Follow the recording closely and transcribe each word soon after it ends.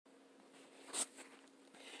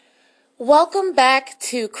Welcome back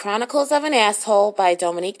to Chronicles of an Asshole by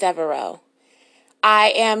Dominique Devereaux.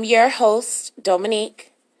 I am your host,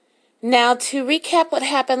 Dominique. Now, to recap what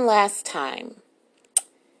happened last time,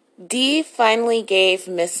 Dee finally gave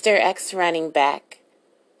Mr. X running back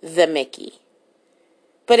the Mickey.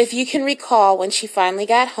 But if you can recall, when she finally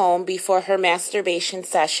got home before her masturbation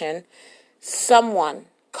session, someone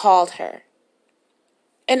called her.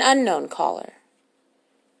 An unknown caller.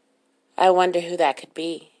 I wonder who that could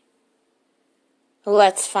be.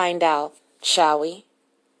 Let's find out, shall we?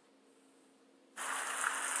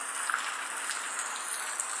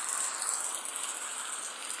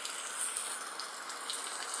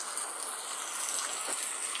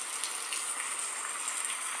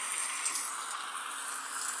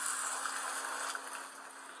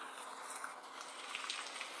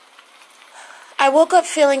 I woke up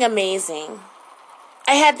feeling amazing.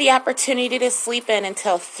 I had the opportunity to sleep in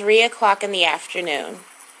until 3 o'clock in the afternoon.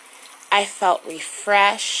 I felt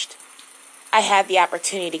refreshed. I had the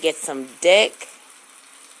opportunity to get some dick.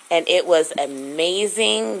 And it was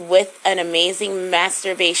amazing, with an amazing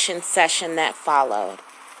masturbation session that followed.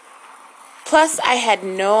 Plus, I had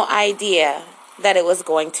no idea that it was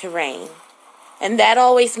going to rain. And that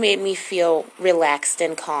always made me feel relaxed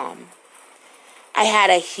and calm. I had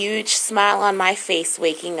a huge smile on my face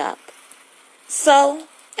waking up. So,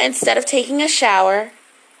 instead of taking a shower,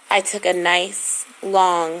 I took a nice,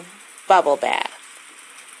 long bubble bath.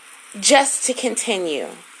 Just to continue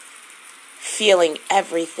feeling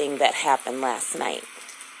everything that happened last night.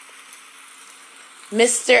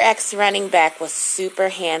 Mr. X running back was super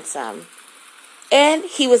handsome. And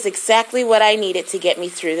he was exactly what I needed to get me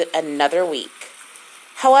through another week.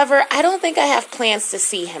 However, I don't think I have plans to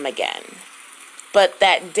see him again. But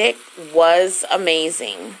that dick was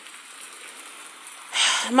amazing.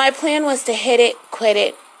 My plan was to hit it, quit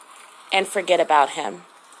it, and forget about him.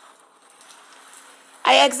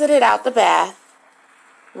 I exited out the bath,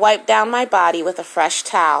 wiped down my body with a fresh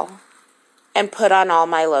towel, and put on all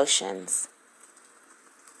my lotions.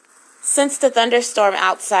 Since the thunderstorm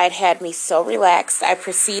outside had me so relaxed, I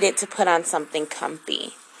proceeded to put on something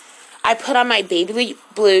comfy. I put on my baby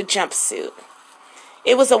blue jumpsuit.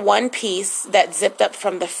 It was a one-piece that zipped up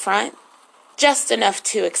from the front, just enough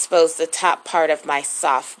to expose the top part of my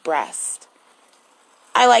soft breast.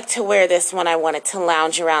 I like to wear this when I wanted to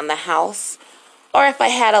lounge around the house, or if I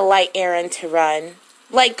had a light errand to run,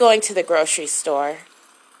 like going to the grocery store.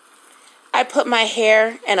 I put my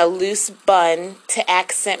hair in a loose bun to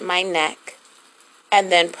accent my neck,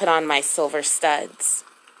 and then put on my silver studs.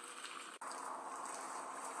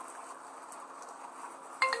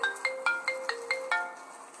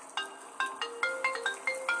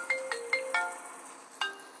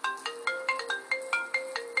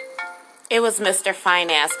 It was Mr.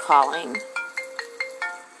 Fine-Ass calling.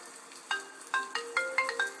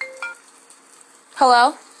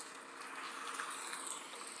 Hello?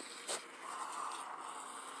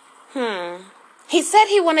 He said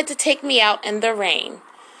he wanted to take me out in the rain.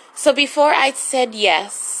 So before I said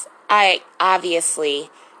yes, I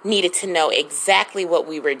obviously needed to know exactly what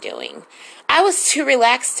we were doing. I was too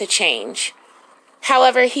relaxed to change.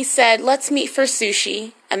 However, he said, let's meet for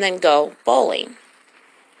sushi and then go bowling.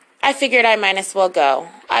 I figured I might as well go.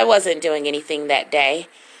 I wasn't doing anything that day.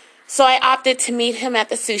 So I opted to meet him at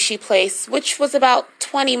the sushi place, which was about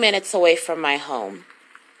 20 minutes away from my home.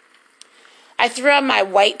 I threw on my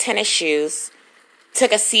white tennis shoes,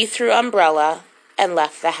 took a see-through umbrella, and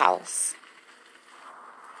left the house.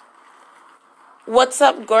 What's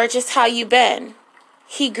up, gorgeous? How you been?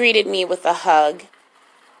 He greeted me with a hug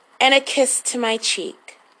and a kiss to my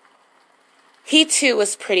cheek. He too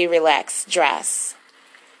was pretty relaxed dressed.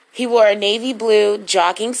 He wore a navy blue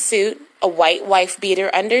jogging suit, a white wife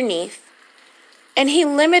beater underneath, and he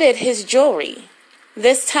limited his jewelry.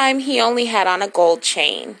 This time he only had on a gold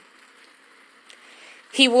chain.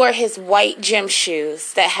 He wore his white gym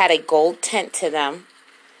shoes that had a gold tint to them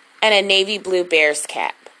and a navy blue Bears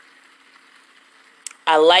cap.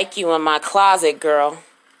 I like you in my closet, girl.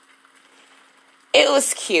 It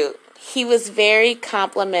was cute. He was very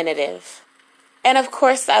complimentative. And of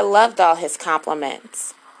course, I loved all his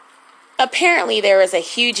compliments. Apparently, there was a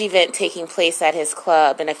huge event taking place at his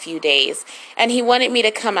club in a few days, and he wanted me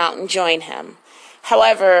to come out and join him.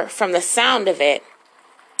 However, from the sound of it,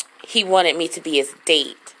 he wanted me to be his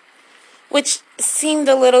date, which seemed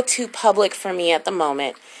a little too public for me at the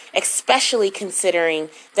moment, especially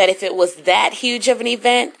considering that if it was that huge of an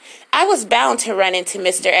event, I was bound to run into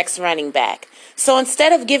Mr. X running back. So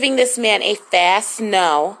instead of giving this man a fast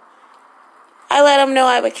no, I let him know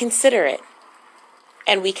I would consider it.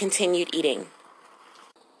 And we continued eating.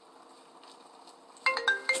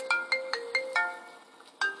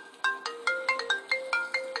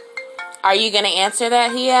 Are you going to answer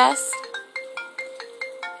that, he asked.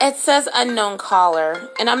 It says unknown caller,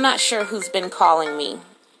 and I'm not sure who's been calling me,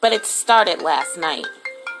 but it started last night.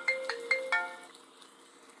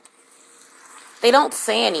 They don't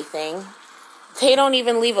say anything. They don't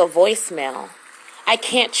even leave a voicemail. I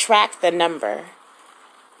can't track the number.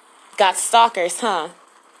 Got stalkers, huh?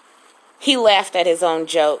 He laughed at his own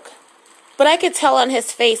joke, but I could tell on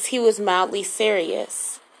his face he was mildly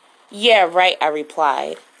serious. Yeah, right, I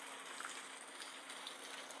replied.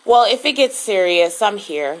 Well, if it gets serious, I'm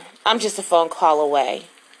here. I'm just a phone call away.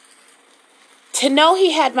 To know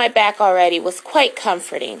he had my back already was quite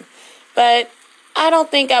comforting, but I don't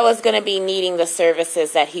think I was going to be needing the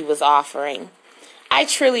services that he was offering. I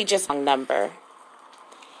truly just wrong number.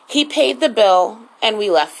 He paid the bill, and we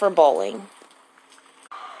left for bowling.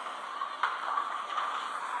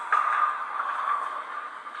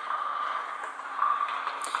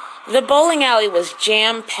 The bowling alley was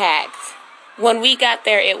jam-packed. When we got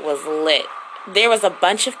there, it was lit. There was a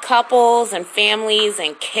bunch of couples and families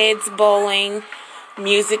and kids bowling.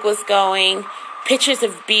 Music was going. Pitchers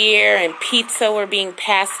of beer and pizza were being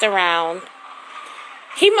passed around.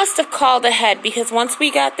 He must have called ahead because once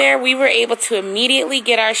we got there, we were able to immediately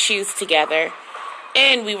get our shoes together,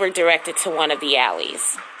 and we were directed to one of the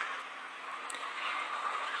alleys.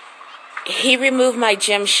 He removed my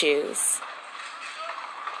gym shoes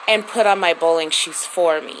and put on my bowling shoes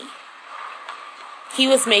for me. He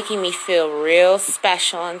was making me feel real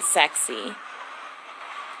special and sexy.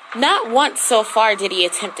 Not once so far did he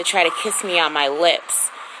attempt to try to kiss me on my lips.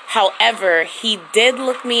 However, he did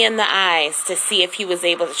look me in the eyes to see if he was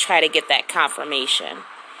able to try to get that confirmation.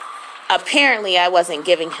 Apparently, I wasn't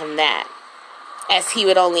giving him that, as he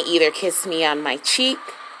would only either kiss me on my cheek,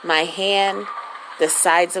 my hand, the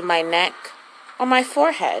sides of my neck, or my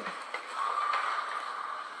forehead.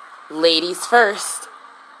 Ladies first.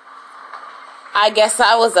 I guess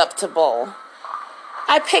I was up to bowl.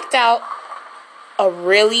 I picked out a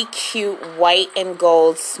really cute white and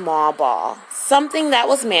gold small ball. Something that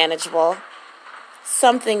was manageable.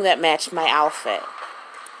 Something that matched my outfit.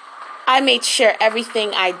 I made sure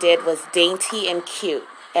everything I did was dainty and cute,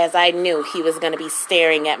 as I knew he was going to be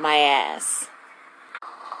staring at my ass.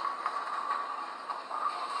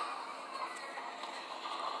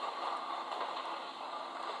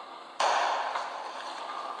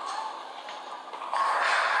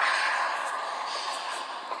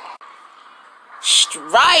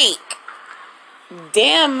 Strike!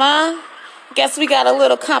 Damn, Ma. Guess we got a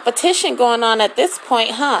little competition going on at this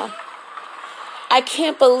point, huh? I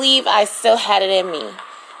can't believe I still had it in me.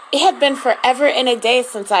 It had been forever and a day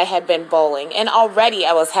since I had been bowling, and already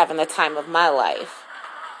I was having the time of my life.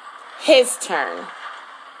 His turn.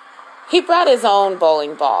 He brought his own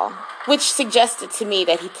bowling ball, which suggested to me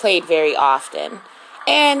that he played very often,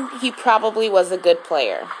 and he probably was a good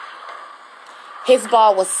player. His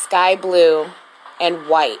ball was sky blue and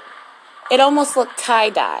white. It almost looked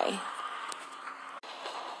tie-dye.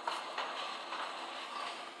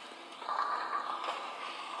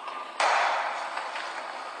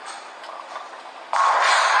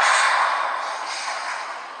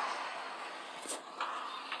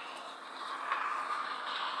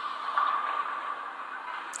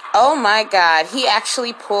 Oh my God, he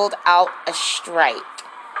actually pulled out a strike.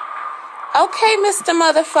 Okay, Mr.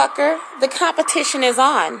 Motherfucker, the competition is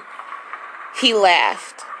on. He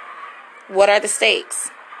laughed. What are the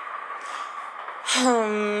stakes?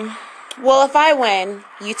 Well, if I win,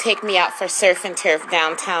 you take me out for surf and turf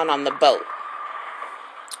downtown on the boat.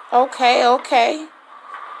 Okay.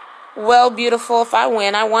 Well, beautiful, if I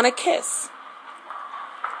win, I want a kiss.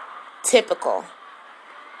 Typical.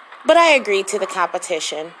 But I agreed to the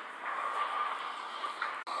competition.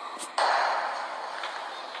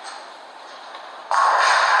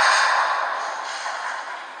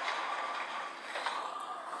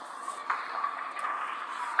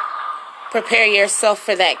 Prepare yourself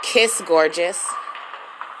for that kiss, gorgeous.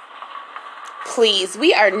 Please,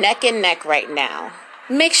 we are neck and neck right now.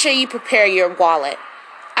 Make sure you prepare your wallet.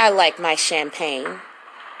 I like my champagne.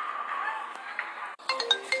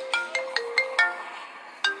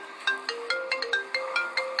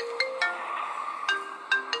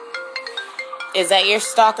 Is that your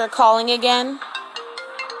stalker calling again?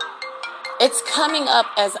 It's coming up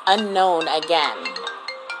as unknown again.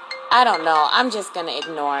 I don't know. I'm just going to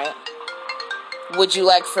ignore it. Would you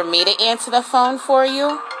like for me to answer the phone for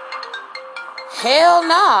you? Hell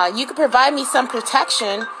nah. You can provide me some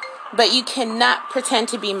protection, but you cannot pretend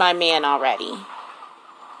to be my man already.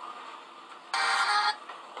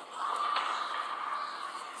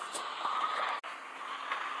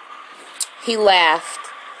 He laughed.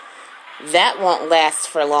 That won't last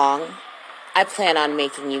for long. I plan on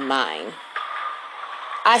making you mine.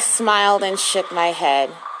 I smiled and shook my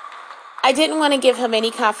head. I didn't want to give him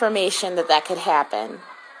any confirmation that that could happen,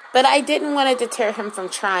 but I didn't want to deter him from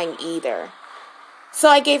trying either. So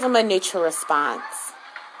I gave him a neutral response.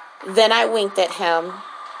 Then I winked at him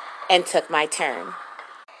and took my turn.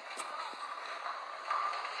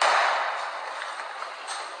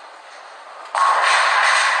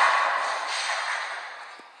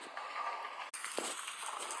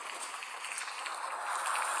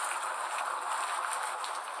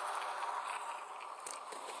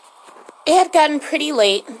 It had gotten pretty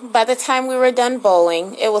late. By the time we were done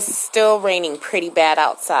bowling, it was still raining pretty bad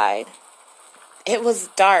outside. It was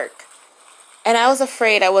dark, and I was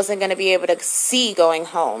afraid I wasn't going to be able to see going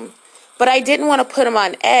home. But I didn't want to put him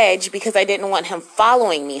on edge because I didn't want him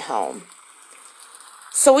following me home.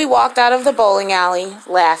 So we walked out of the bowling alley,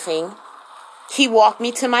 laughing. He walked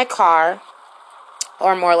me to my car,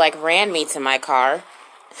 or more like ran me to my car.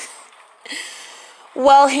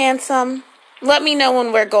 Well, handsome, let me know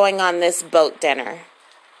when we're going on this boat dinner.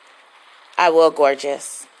 I will,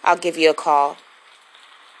 gorgeous. I'll give you a call.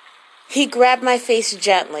 He grabbed my face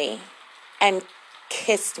gently and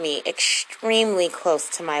kissed me extremely close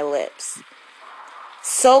to my lips.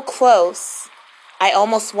 So close, I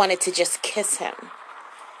almost wanted to just kiss him.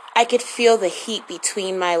 I could feel the heat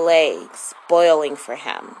between my legs boiling for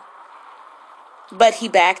him. But he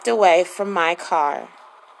backed away from my car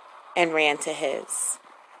and ran to his.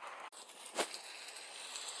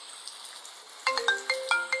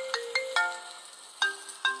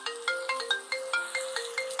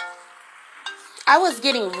 I was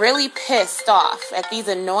getting really pissed off at these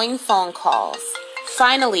annoying phone calls.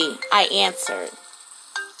 Finally, I answered.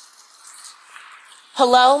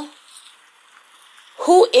 Hello?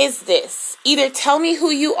 Who is this? Either tell me who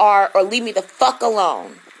you are or leave me the fuck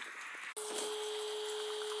alone.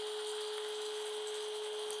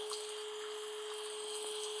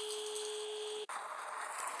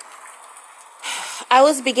 I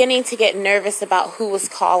was beginning to get nervous about who was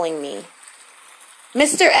calling me.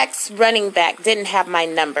 Mr. X running back didn't have my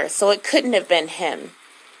number, so it couldn't have been him.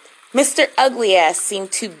 Mr. Ugly Ass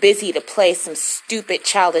seemed too busy to play some stupid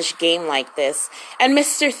childish game like this, and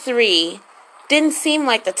Mr. 3 didn't seem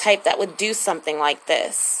like the type that would do something like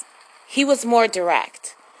this. He was more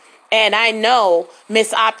direct. And I know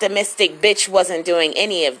Miss Optimistic Bitch wasn't doing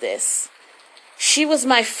any of this. She was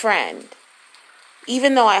my friend,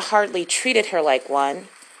 even though I hardly treated her like one.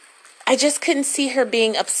 I just couldn't see her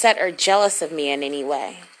being upset or jealous of me in any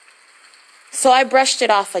way. So I brushed it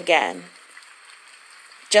off again.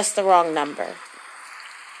 Just the wrong number.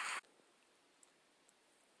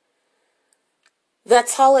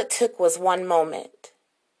 That's all it took was one moment.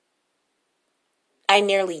 I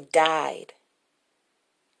nearly died.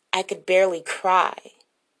 I could barely cry.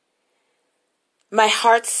 My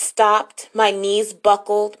heart stopped, my knees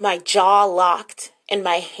buckled, my jaw locked, and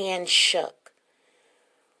my hand shook.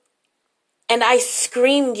 And I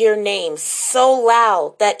screamed your name so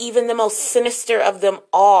loud that even the most sinister of them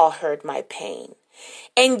all heard my pain.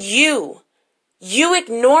 And you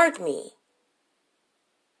ignored me.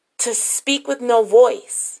 To speak with no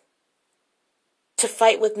voice. To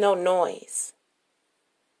fight with no noise.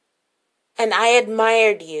 And I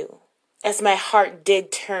admired you as my heart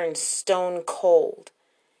did turn stone cold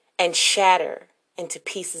and shatter into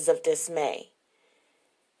pieces of dismay.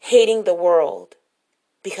 Hating the world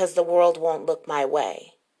because the world won't look my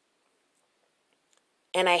way.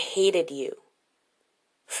 And I hated you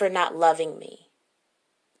for not loving me.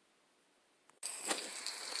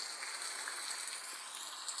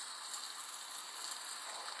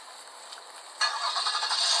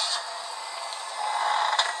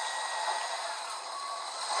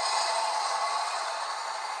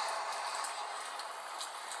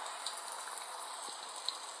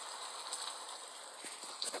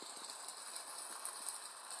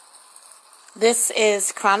 This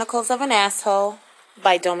is Chronicles of an Asshole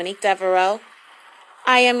by Dominique Devereaux.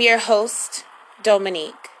 I am your host,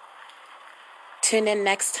 Dominique. Tune in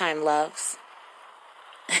next time, loves.